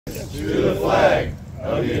To the flag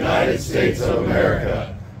of the United States of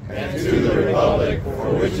America and to the republic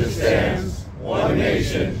for which it stands, one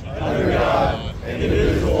nation, under God,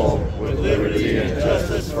 indivisible, with liberty and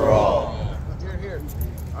justice for all. Here.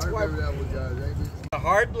 I remember that one, guys. A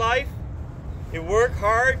hard life. He worked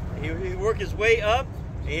hard. He worked his way up,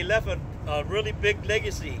 and he left a really big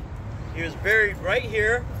legacy. He was buried right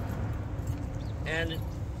here, and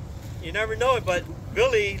you never know it, but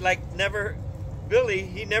Billy,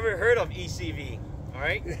 he never heard of ECV, all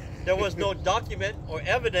right? There was no document or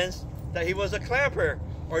evidence that he was a clamper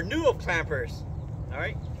or knew of clampers, all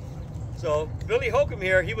right? So Billy Holcomb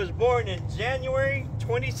here, he was born in January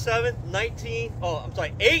 27th,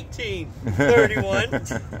 1831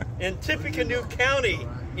 in Tippecanoe County,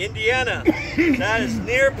 Indiana. That is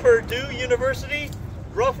near Purdue University,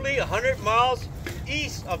 roughly 100 miles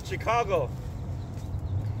east of Chicago.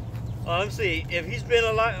 Let's see, if he's been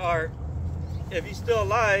alive, or if he's still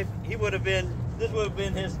alive, this would have been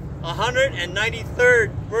his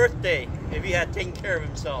 193rd birthday if he had taken care of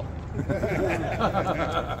himself.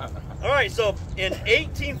 All right, so in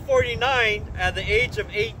 1849, at the age of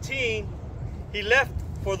 18, he left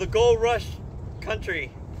for the gold rush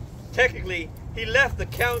country. Technically, he left the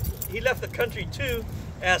country too,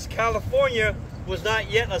 as California was not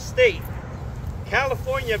yet a state.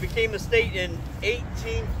 California became a state in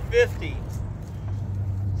 1850.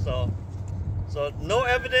 So no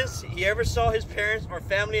evidence he ever saw his parents or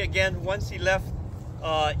family again once he left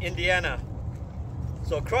Indiana.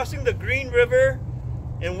 So crossing the Green River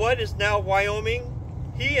in what is now Wyoming,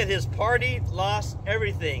 he and his party lost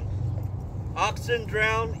everything. Oxen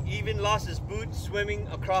drowned, even lost his boots swimming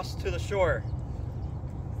across to the shore.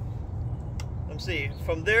 Let's see,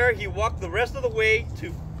 from there he walked the rest of the way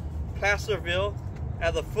to Placerville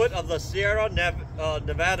at the foot of the Sierra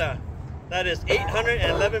Nevada. That is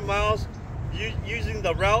 811 miles using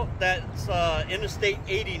the route that's Interstate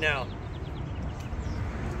 80 now.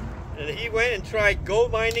 And he went and tried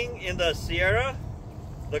gold mining in the Sierra,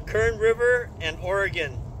 the Kern River, and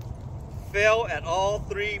Oregon. Failed at all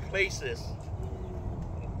three places.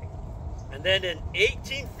 And then in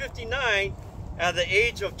 1859, at the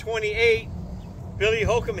age of 28, Billy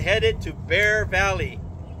Holcomb headed to Bear Valley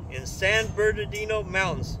in San Bernardino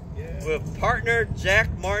Mountains with partner Jack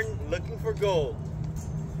Martin looking for gold.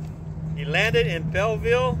 He landed in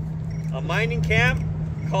Belleville, a mining camp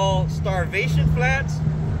called Starvation Flats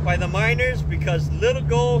by the miners because little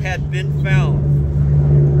gold had been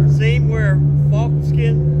found. Same where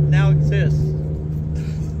Falkskin now exists.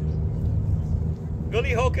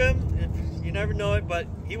 Billy Holcomb, you never know it, but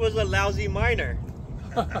he was a lousy miner.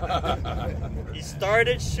 He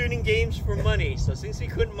started shooting games for money. So since he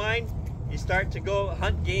couldn't mine, he started to go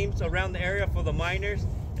hunt games around the area for the miners,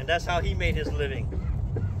 and that's how he made his living.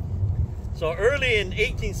 So early in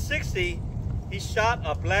 1860, he shot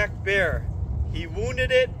a black bear. He wounded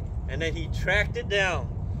it, and then he tracked it down.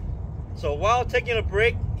 So while taking a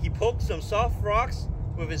break, he poked some soft rocks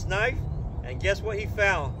with his knife, and guess what he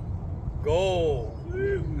found? Gold.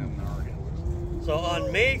 So on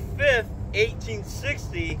May 5th,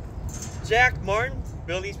 1860, Jack Martin,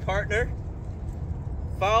 Billy's partner,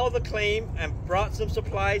 filed the claim and brought some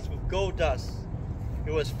supplies with gold dust.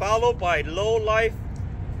 It was followed by low-life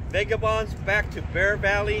vagabonds back to Bear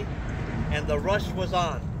Valley, and the rush was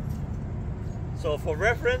on. So for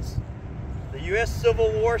reference, the U.S.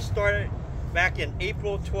 Civil War started back in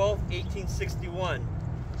April 12, 1861.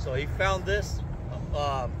 So he found this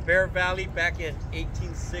Bear Valley back in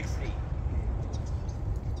 1860.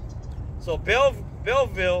 So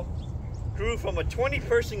Belleville grew from a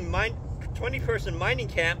 20-person mining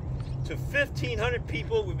camp to 1,500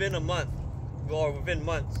 people within a month, or within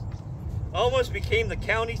months. Almost became the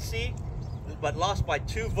county seat, but lost by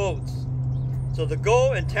 2 votes. So the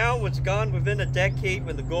gold in town was gone within a decade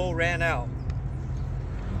when the gold ran out.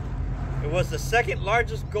 It was the second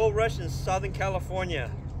largest gold rush in Southern California.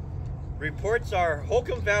 Reports are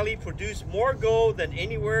Holcomb Valley produced more gold than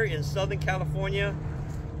anywhere in Southern California.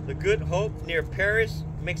 The Good Hope near Paris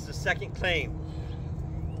makes the second claim.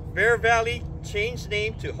 Bear Valley changed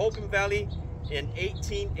name to Holcomb Valley in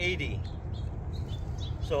 1880.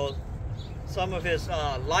 So some of his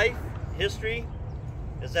life history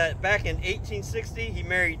is that back in 1860, he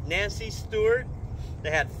married Nancy Stewart.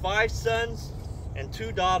 They had 5 sons and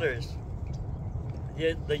 2 daughters.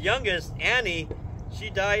 The youngest, Annie, she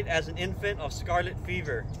died as an infant of scarlet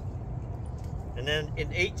fever. And then in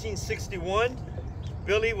 1861,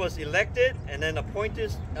 Billy was elected and then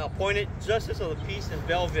appointed Justice of the Peace in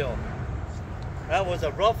Belleville. That was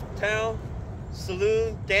a rough town,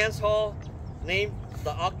 saloon, dance hall named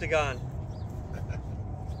the Octagon.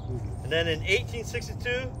 And And then in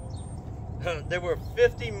 1862, there were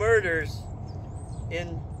 50 murders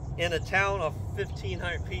in a town of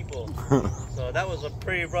 1,500 people. So that was a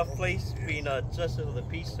pretty rough place, being a justice of the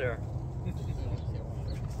peace there.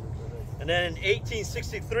 And then in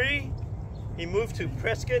 1863, he moved to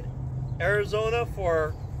Prescott, Arizona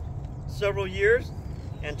for several years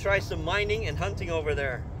and tried some mining and hunting over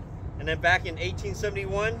there. And then back in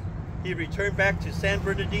 1871, he returned back to San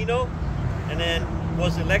Bernardino and then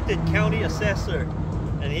was elected county assessor.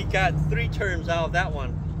 And he got 3 terms out of that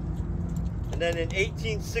one. And then in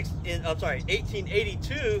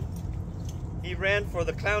 1882, he ran for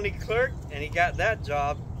the county clerk and he got that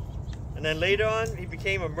job. And then later on, he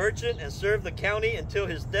became a merchant and served the county until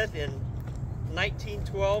his death in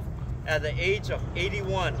 1912 at the age of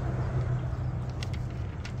 81.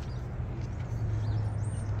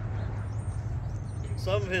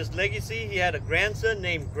 Some of his legacy, he had a grandson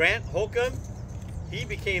named Grant Holcomb. He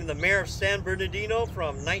became the mayor of San Bernardino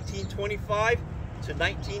from 1925 to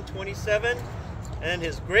 1927. And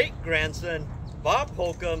his great-grandson, Bob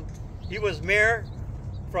Holcomb, he was mayor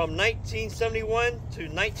from 1971 to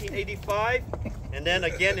 1985, and then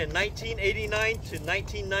again in 1989 to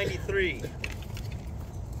 1993.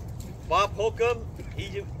 Bob Holcomb,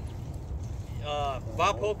 he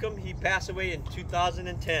passed away in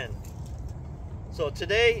 2010. So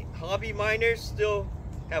today, hobby miners still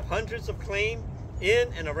have hundreds of claims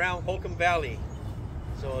in and around Holcomb Valley.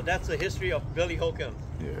 So that's the history of Billy Holcomb.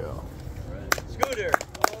 Yeah. Scooter.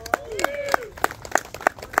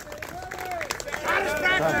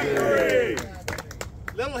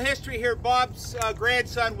 Little history here. Bob's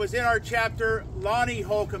grandson was in our chapter. Lonnie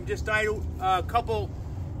Holcomb just died a couple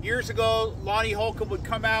years ago. Lonnie Holcomb would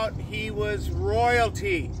come out. He was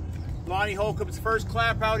royalty. Lonnie Holcomb's first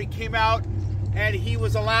clap out, he came out and he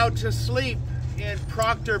was allowed to sleep in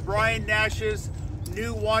Proctor Brian Nash's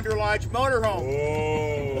new Wander Lodge motorhome.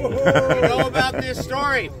 You know about this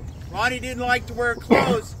story. Lonnie didn't like to wear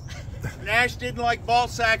clothes. Nash didn't like ball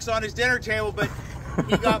sacks on his dinner table, but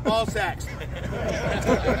he got ball sacks.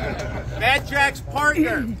 Mad Jack's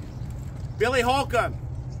partner, Billy Holcomb,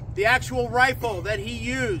 the actual rifle that he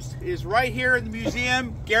used is right here in the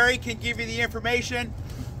museum. Gary can give you the information.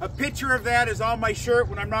 A picture of that is on my shirt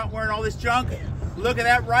when I'm not wearing all this junk. Look at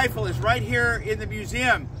that rifle, is right here in the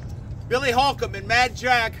museum. Billy Holcomb and Mad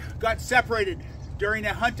Jack got separated during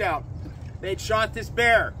a hunt out. They'd shot this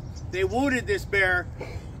bear. They wounded this bear,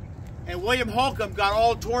 and William Holcomb got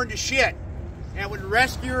all torn to shit. And when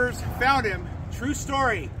rescuers found him, true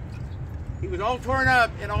story, he was all torn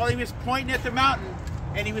up and all he was pointing at the mountain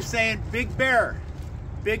and he was saying, "Big Bear,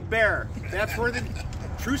 Big Bear." That's where the,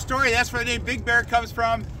 true story, that's where the name Big Bear comes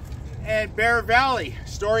from. And Bear Valley,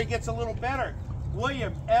 story gets a little better.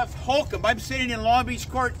 William F. Holcomb, I'm sitting in Long Beach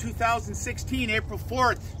Court 2016, April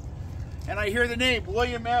 4th, and I hear the name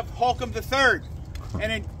William F. Holcomb III.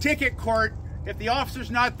 And in ticket court, if the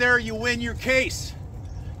officer's not there, you win your case.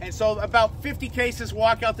 And so about 50 cases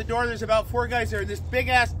walk out the door. There's about 4 guys there. And this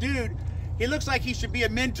big-ass dude, he looks like he should be a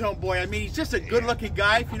Mentone boy. I mean, he's just a good-looking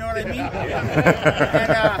guy, if you know what I mean.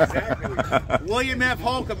 And William F.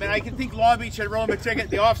 Holcomb, and I can think Long Beach had rolled him a ticket.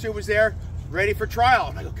 The officer was there, ready for trial.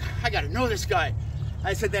 And I go, God, I got to know this guy.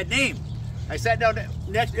 I said that name. I sat down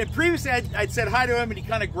next, and previously I'd said hi to him, and he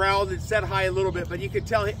kind of growled and said hi a little bit, but you could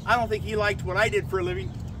tell, I don't think he liked what I did for a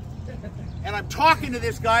living. And I'm talking to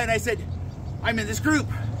this guy, and I said, I'm in this group.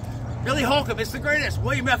 Billy Holcomb, it's the greatest.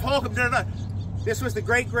 William F. Holcomb, da, da, da. This was the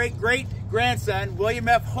great-great-great-grandson, William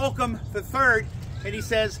F. Holcomb III, and he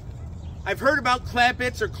says, I've heard about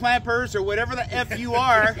clampets or clampers or whatever the F you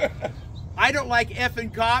are. I don't like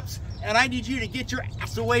effing cops, and I need you to get your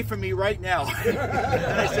ass away from me right now. And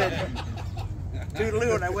I said,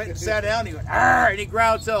 toodaloo, and I went and sat down, and he went, arr, and he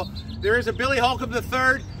growled. So there is a Billy Holcomb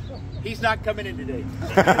III. He's not coming in today.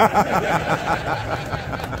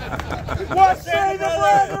 What say the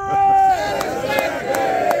brethren?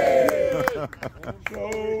 So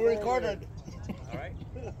recorded. All right.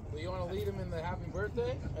 Well, you want to lead him in the happy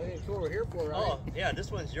birthday? I think that's what we're here for, right? Oh, yeah, this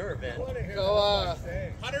one's your event. So,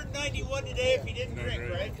 191 today if he didn't drink,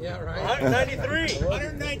 right? yeah, right. 193.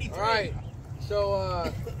 193. All right.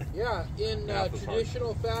 So, yeah, in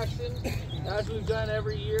traditional fashion, as we've done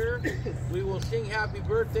every year, we will sing happy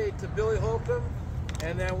birthday to Billy Holcomb,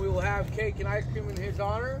 and then we will have cake and ice cream in his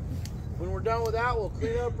honor. When we're done with that, we'll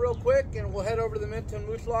clean up real quick, and we'll head over to the Mentone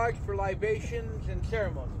Moose Lodge for libations and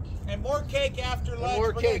ceremonies. And more cake after lunch. more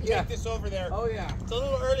We're going cake, to take this over there. Oh, yeah. It's a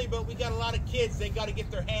little early, but we got a lot of kids. They got to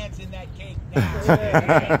get their hands in that cake now.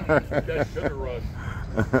 That sugar rush.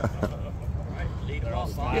 Lead them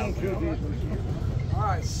off. All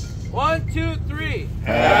right. 1, 2, 3.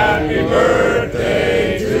 Happy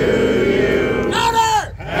birthday to you.